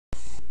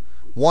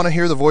Want to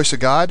hear the voice of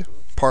God?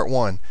 Part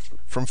 1,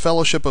 from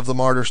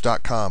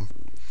fellowshipofthemartyrs.com.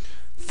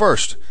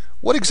 First,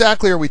 what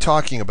exactly are we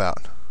talking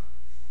about?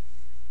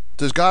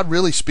 Does God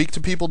really speak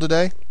to people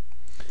today?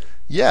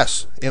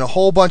 Yes, in a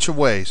whole bunch of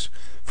ways,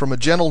 from a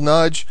gentle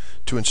nudge,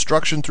 to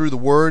instruction through the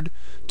Word,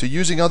 to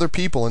using other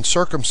people and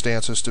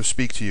circumstances to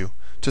speak to you,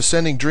 to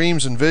sending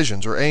dreams and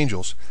visions or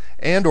angels,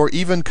 and or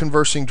even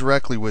conversing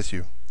directly with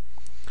you.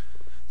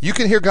 You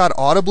can hear God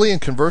audibly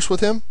and converse with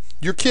Him?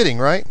 You're kidding,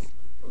 right?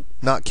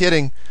 Not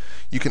kidding.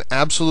 You can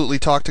absolutely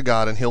talk to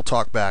God and He'll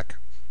talk back.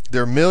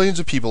 There are millions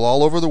of people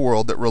all over the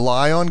world that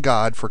rely on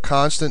God for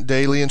constant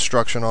daily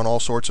instruction on all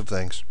sorts of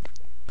things.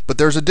 But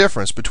there's a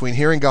difference between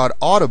hearing God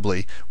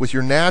audibly with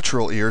your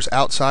natural ears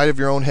outside of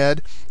your own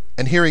head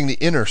and hearing the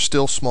inner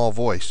still small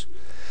voice.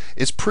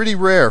 It's pretty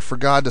rare for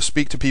God to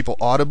speak to people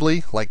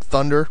audibly, like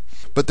thunder,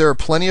 but there are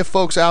plenty of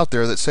folks out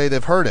there that say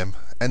they've heard Him,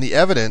 and the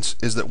evidence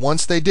is that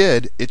once they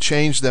did, it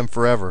changed them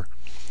forever.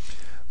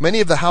 Many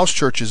of the house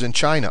churches in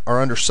China are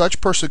under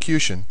such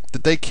persecution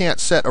that they can't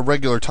set a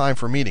regular time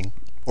for meeting,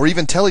 or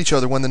even tell each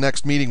other when the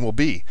next meeting will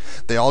be.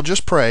 They all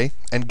just pray,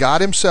 and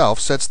God Himself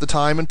sets the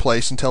time and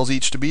place and tells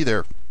each to be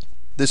there.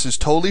 This is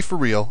totally for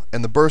real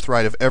and the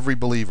birthright of every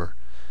believer.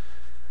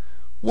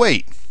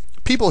 Wait,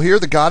 people hear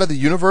the God of the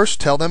universe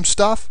tell them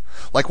stuff?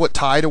 Like what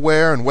tie to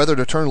wear and whether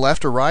to turn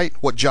left or right,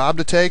 what job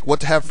to take, what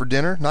to have for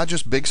dinner, not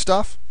just big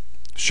stuff?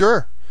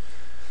 Sure.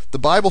 The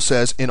Bible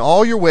says, "In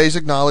all your ways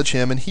acknowledge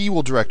Him, and He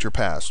will direct your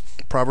paths."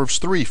 Proverbs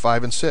 3,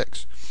 5, and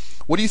 6.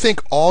 What do you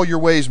think all your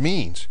ways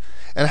means?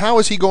 And how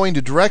is He going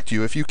to direct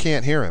you if you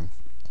can't hear Him?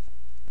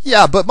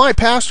 Yeah, but my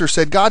pastor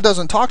said God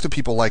doesn't talk to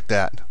people like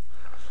that.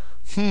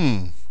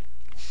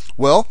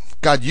 Well,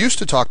 God used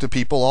to talk to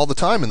people all the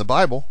time in the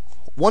Bible.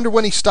 Wonder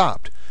when He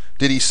stopped.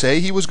 Did He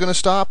say He was going to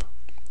stop?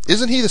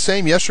 Isn't He the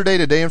same yesterday,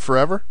 today, and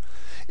forever?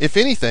 If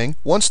anything,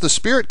 once the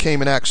Spirit came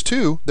in Acts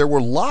 2, there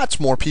were lots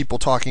more people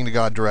talking to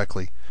God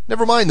directly.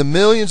 Never mind the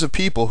millions of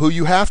people who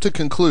you have to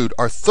conclude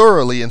are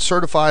thoroughly and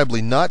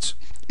certifiably nuts,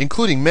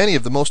 including many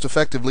of the most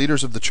effective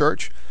leaders of the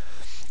church.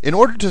 In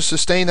order to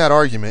sustain that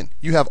argument,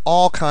 you have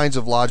all kinds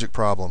of logic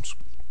problems.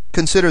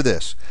 Consider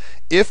this.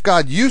 If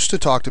God used to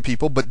talk to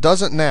people but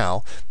doesn't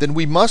now, then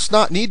we must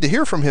not need to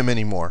hear from Him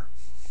anymore.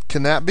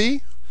 Can that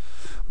be?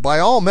 By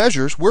all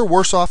measures, we're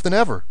worse off than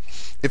ever.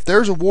 If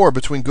there's a war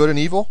between good and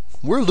evil,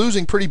 we're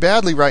losing pretty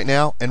badly right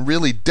now and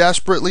really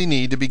desperately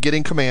need to be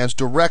getting commands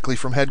directly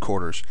from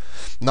headquarters,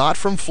 not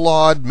from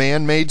flawed,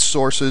 man-made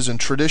sources and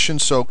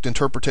tradition-soaked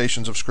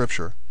interpretations of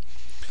Scripture.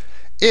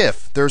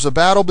 If there's a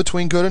battle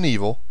between good and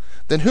evil,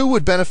 then who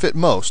would benefit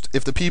most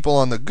if the people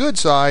on the good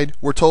side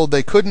were told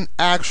they couldn't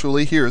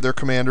actually hear their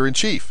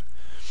commander-in-chief?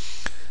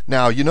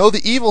 Now, you know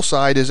the evil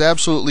side is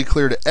absolutely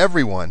clear to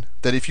everyone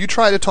that if you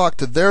try to talk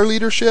to their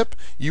leadership,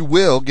 you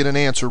will get an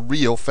answer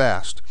real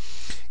fast.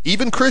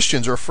 Even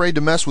Christians are afraid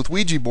to mess with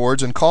Ouija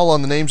boards and call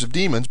on the names of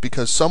demons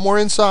because somewhere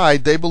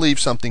inside they believe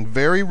something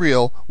very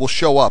real will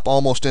show up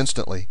almost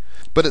instantly.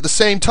 But at the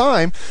same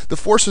time, the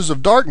forces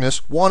of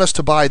darkness want us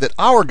to buy that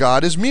our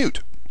God is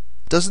mute.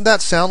 Doesn't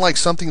that sound like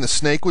something the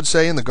snake would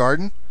say in the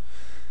garden?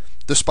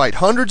 Despite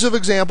hundreds of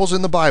examples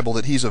in the Bible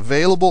that He's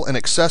available and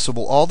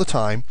accessible all the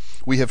time,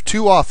 we have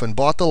too often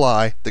bought the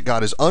lie that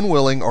God is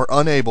unwilling or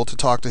unable to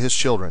talk to His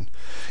children.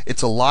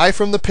 It's a lie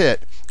from the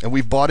pit, and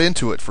we've bought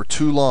into it for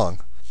too long.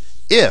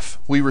 If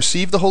we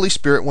receive the Holy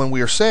Spirit when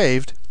we are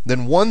saved,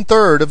 then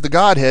 1/3 of the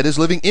Godhead is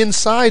living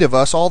inside of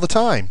us all the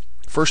time.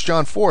 1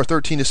 John 4,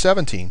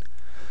 13-17.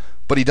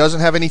 But He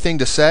doesn't have anything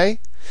to say?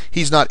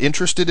 He's not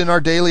interested in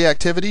our daily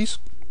activities?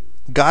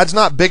 God's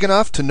not big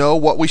enough to know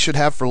what we should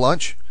have for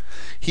lunch?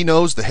 He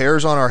knows the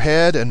hairs on our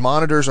head and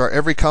monitors our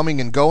every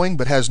coming and going,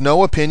 but has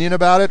no opinion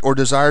about it or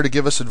desire to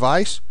give us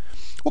advice?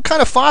 What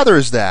kind of father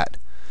is that?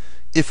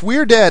 If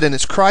we're dead and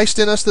it's Christ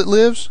in us that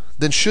lives,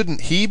 then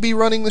shouldn't He be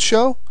running the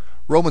show?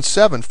 Romans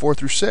 7,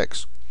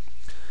 4-6.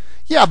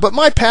 Yeah, but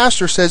my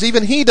pastor says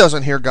even he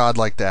doesn't hear God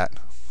like that.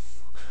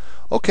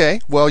 Okay,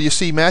 well, you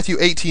see, Matthew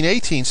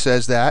 18:18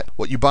 says that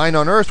what you bind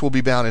on earth will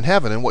be bound in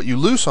heaven, and what you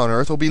loose on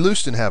earth will be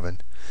loosed in heaven.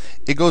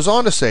 It goes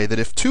on to say that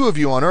if 2 of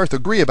you on earth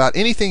agree about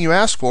anything you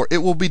ask for, it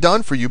will be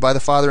done for you by the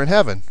Father in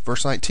heaven.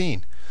 Verse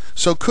 19.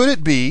 So could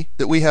it be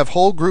that we have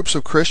whole groups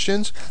of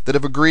Christians that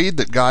have agreed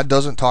that God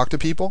doesn't talk to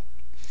people?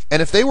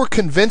 And if they were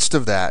convinced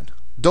of that,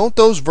 don't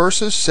those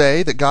verses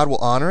say that God will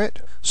honor it?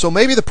 So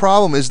maybe the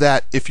problem is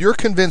that if you're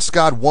convinced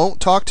God won't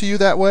talk to you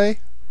that way,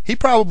 He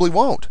probably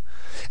won't.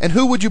 And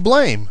who would you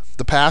blame?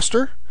 The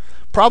pastor?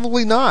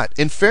 Probably not.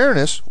 In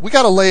fairness, we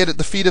got to lay it at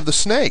the feet of the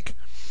snake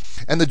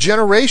and the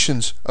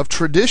generations of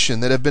tradition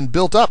that have been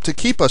built up to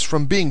keep us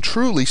from being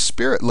truly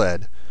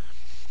Spirit-led.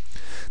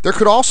 There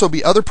could also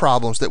be other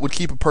problems that would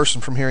keep a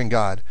person from hearing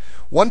God.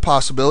 One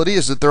possibility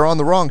is that they're on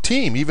the wrong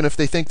team, even if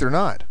they think they're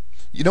not.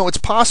 You know, it's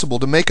possible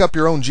to make up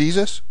your own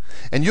Jesus,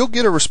 and you'll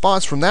get a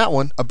response from that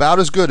one about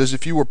as good as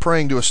if you were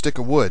praying to a stick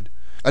of wood.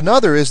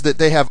 Another is that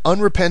they have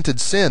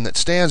unrepented sin that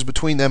stands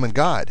between them and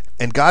God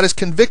has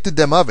convicted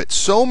them of it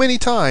so many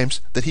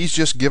times that He's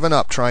just given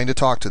up trying to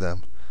talk to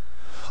them.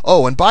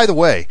 Oh, and by the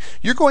way,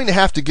 you're going to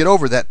have to get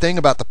over that thing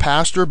about the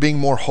pastor being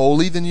more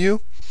holy than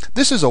you.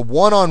 This is a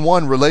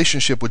one-on-one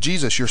relationship with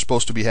Jesus you're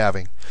supposed to be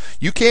having.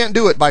 You can't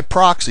do it by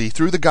proxy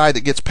through the guy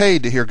that gets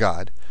paid to hear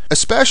God,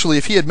 especially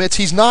if he admits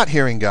he's not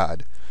hearing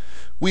God.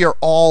 We are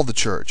all the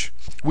church.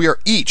 We are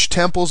each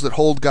temples that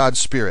hold God's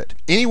Spirit.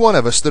 Any one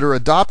of us that are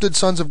adopted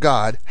sons of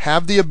God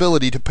have the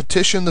ability to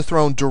petition the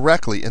throne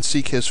directly and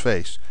seek His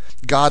face.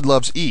 God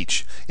loves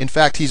each. In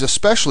fact, He's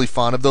especially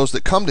fond of those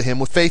that come to Him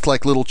with faith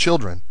like little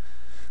children.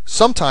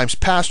 Sometimes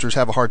pastors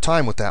have a hard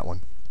time with that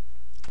one.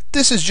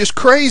 This is just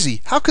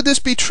crazy. How could this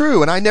be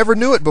true? And I never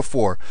knew it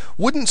before.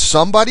 Wouldn't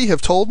somebody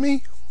have told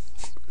me?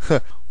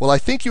 Well, I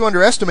think you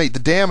underestimate the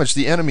damage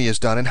the enemy has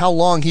done and how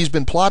long he's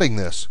been plotting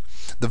this.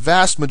 The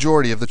vast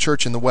majority of the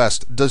church in the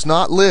West does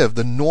not live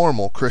the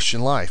normal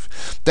Christian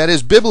life. That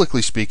is,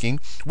 biblically speaking,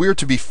 we are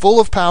to be full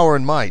of power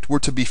and might. We're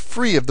to be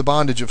free of the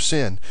bondage of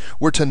sin.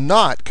 We're to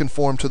not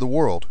conform to the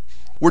world.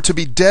 We're to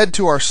be dead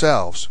to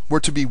ourselves.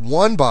 We're to be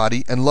one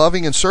body and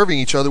loving and serving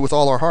each other with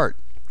all our heart.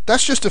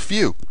 That's just a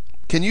few.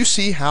 Can you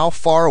see how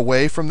far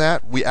away from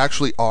that we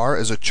actually are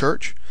as a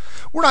church?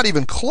 We're not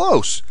even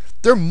close.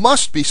 There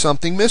must be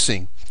something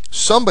missing.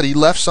 Somebody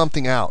left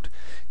something out.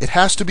 It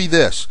has to be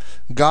this.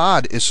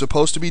 God is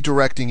supposed to be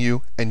directing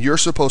you, and you're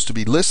supposed to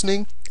be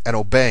listening and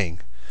obeying.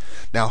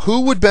 Now,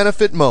 who would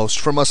benefit most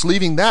from us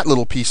leaving that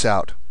little piece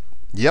out?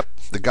 Yep,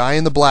 the guy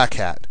in the black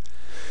hat.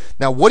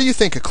 Now, what do you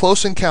think a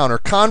close encounter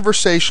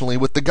conversationally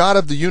with the God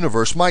of the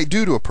universe might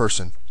do to a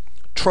person?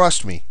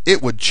 Trust me,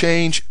 it would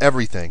change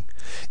everything.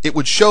 It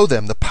would show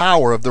them the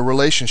power of the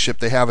relationship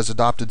they have as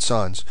adopted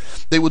sons.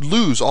 They would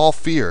lose all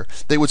fear.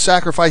 They would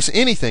sacrifice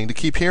anything to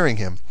keep hearing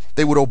Him.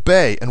 They would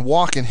obey and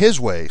walk in His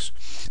ways.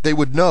 They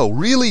would know,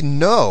 really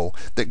know,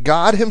 that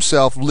God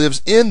Himself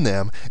lives in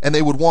them, and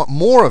they would want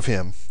more of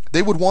Him.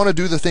 They would want to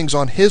do the things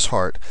on His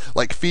heart,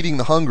 like feeding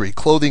the hungry,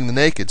 clothing the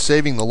naked,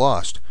 saving the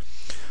lost.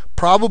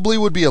 Probably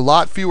would be a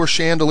lot fewer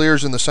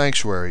chandeliers in the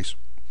sanctuaries.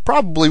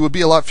 Probably would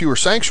be a lot fewer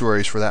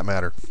sanctuaries for that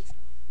matter.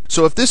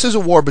 So if this is a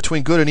war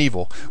between good and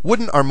evil,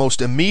 wouldn't our most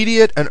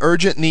immediate and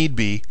urgent need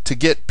be to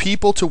get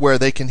people to where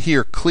they can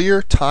hear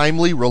clear,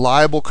 timely,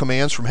 reliable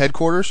commands from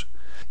headquarters?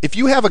 If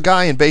you have a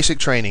guy in basic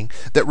training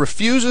that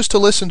refuses to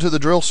listen to the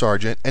drill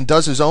sergeant and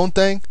does his own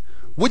thing,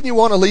 wouldn't you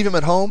want to leave him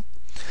at home?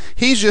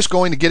 He's just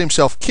going to get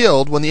himself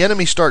killed when the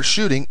enemy starts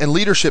shooting and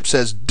leadership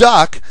says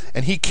duck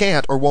and he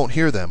can't or won't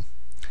hear them.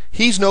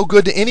 He's no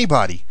good to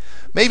anybody.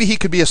 Maybe he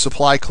could be a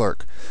supply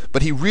clerk,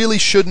 but he really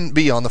shouldn't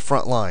be on the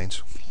front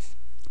lines.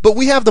 But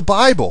we have the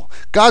Bible.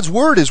 God's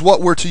Word is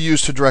what we're to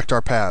use to direct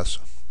our paths.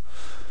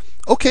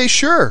 Okay,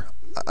 sure.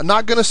 I'm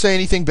not going to say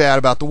anything bad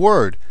about the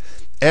Word.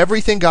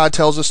 Everything God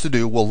tells us to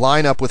do will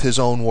line up with His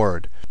own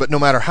Word. But no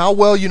matter how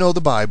well you know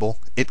the Bible,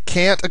 it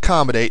can't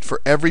accommodate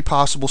for every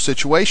possible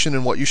situation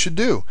in what you should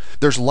do.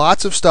 There's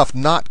lots of stuff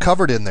not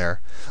covered in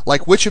there,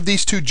 like which of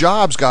these 2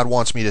 jobs God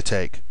wants me to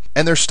take.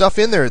 And there's stuff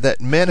in there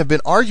that men have been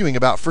arguing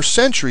about for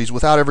centuries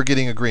without ever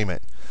getting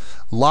agreement.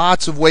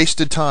 Lots of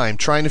wasted time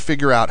trying to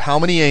figure out how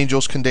many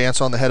angels can dance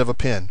on the head of a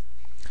pin.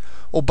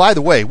 Oh, by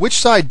the way, which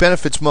side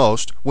benefits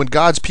most when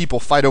God's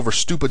people fight over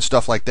stupid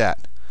stuff like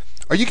that?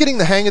 Are you getting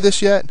the hang of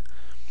this yet?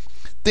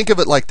 Think of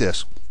it like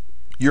this.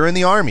 You're in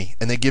the army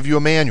and they give you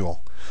a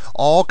manual.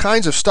 All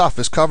kinds of stuff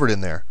is covered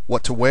in there.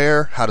 What to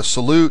wear, how to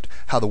salute,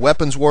 how the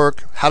weapons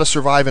work, how to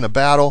survive in a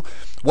battle,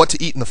 what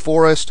to eat in the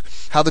forest,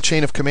 how the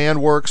chain of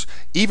command works,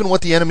 even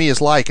what the enemy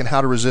is like and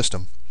how to resist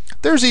him.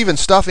 There's even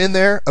stuff in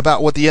there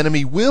about what the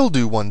enemy will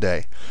do one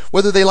day,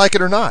 whether they like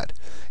it or not.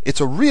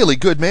 It's a really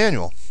good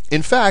manual.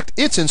 In fact,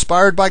 it's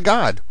inspired by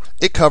God.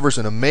 It covers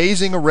an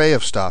amazing array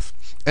of stuff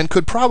and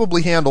could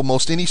probably handle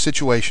most any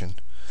situation.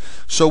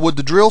 So would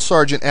the drill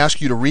sergeant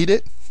ask you to read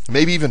it,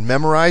 maybe even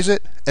memorize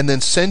it, and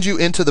then send you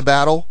into the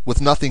battle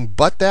with nothing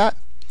but that?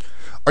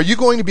 Are you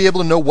going to be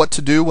able to know what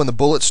to do when the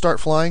bullets start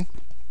flying?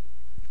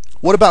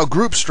 What about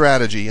group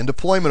strategy and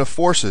deployment of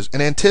forces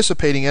and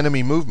anticipating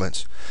enemy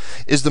movements?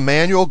 Is the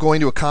manual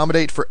going to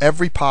accommodate for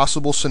every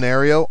possible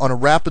scenario on a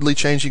rapidly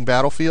changing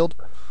battlefield?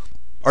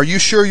 Are you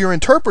sure you're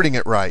interpreting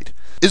it right?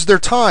 Is there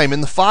time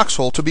in the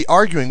foxhole to be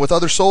arguing with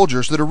other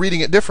soldiers that are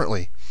reading it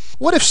differently?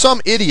 What if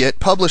some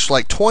idiot published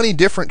like 20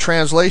 different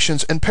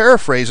translations and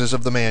paraphrases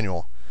of the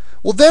manual?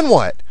 Well, then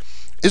what?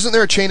 Isn't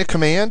there a chain of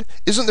command?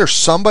 Isn't there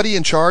somebody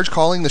in charge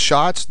calling the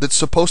shots that's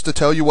supposed to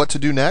tell you what to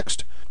do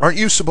next? Aren't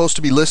you supposed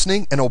to be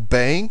listening and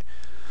obeying?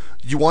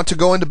 You want to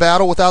go into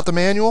battle without the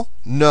manual?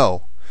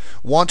 No.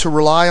 Want to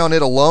rely on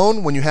it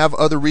alone when you have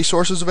other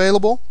resources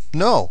available?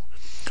 No.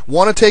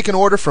 Want to take an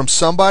order from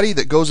somebody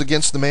that goes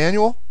against the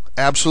manual?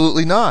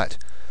 Absolutely not.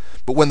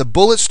 But when the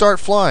bullets start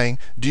flying,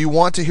 do you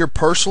want to hear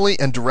personally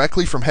and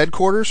directly from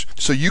headquarters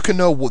so you can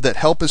know that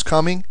help is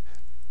coming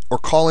or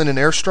call in an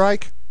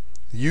airstrike?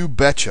 You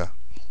betcha.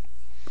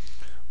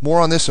 More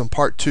on this in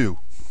part 2.